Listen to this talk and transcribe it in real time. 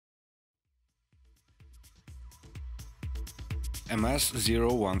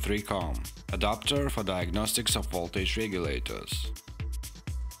MS013 COM, adapter for diagnostics of voltage regulators.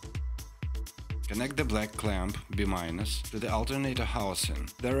 Connect the black clamp B- to the alternator housing,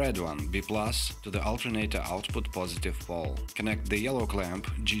 the red one B+ to the alternator output positive pole. Connect the yellow clamp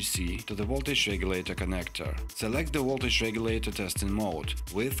GC to the voltage regulator connector. Select the voltage regulator testing mode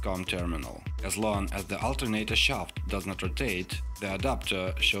with COM terminal. As long as the alternator shaft does not rotate, the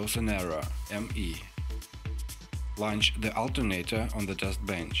adapter shows an error ME. Launch the alternator on the test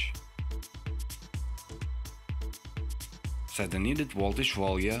bench. Set the needed voltage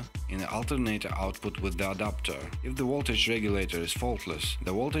value in the alternator output with the adapter. If the voltage regulator is faultless,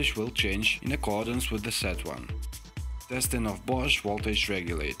 the voltage will change in accordance with the set one. Testing of Bosch voltage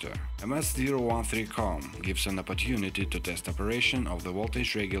regulator. MS013 COM gives an opportunity to test operation of the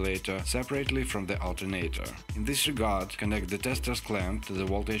voltage regulator separately from the alternator. In this regard, connect the tester's clamp to the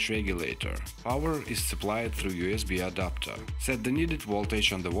voltage regulator. Power is supplied through USB adapter. Set the needed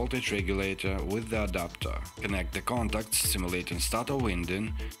voltage on the voltage regulator with the adapter. Connect the contacts simulating starter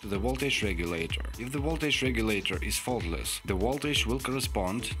winding to the voltage regulator. If the voltage regulator is faultless, the voltage will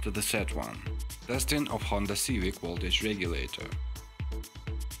correspond to the set one. Testing of Honda Civic voltage regulator.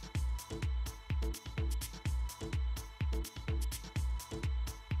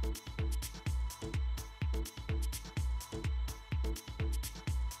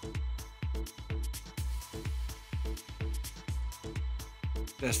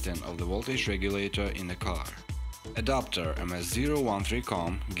 Testing of the voltage regulator in the car. Adapter MS013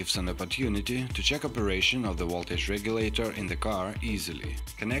 COM gives an opportunity to check operation of the voltage regulator in the car easily.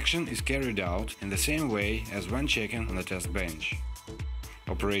 Connection is carried out in the same way as when checking on the test bench.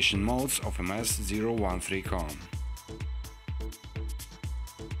 Operation modes of MS013 COM.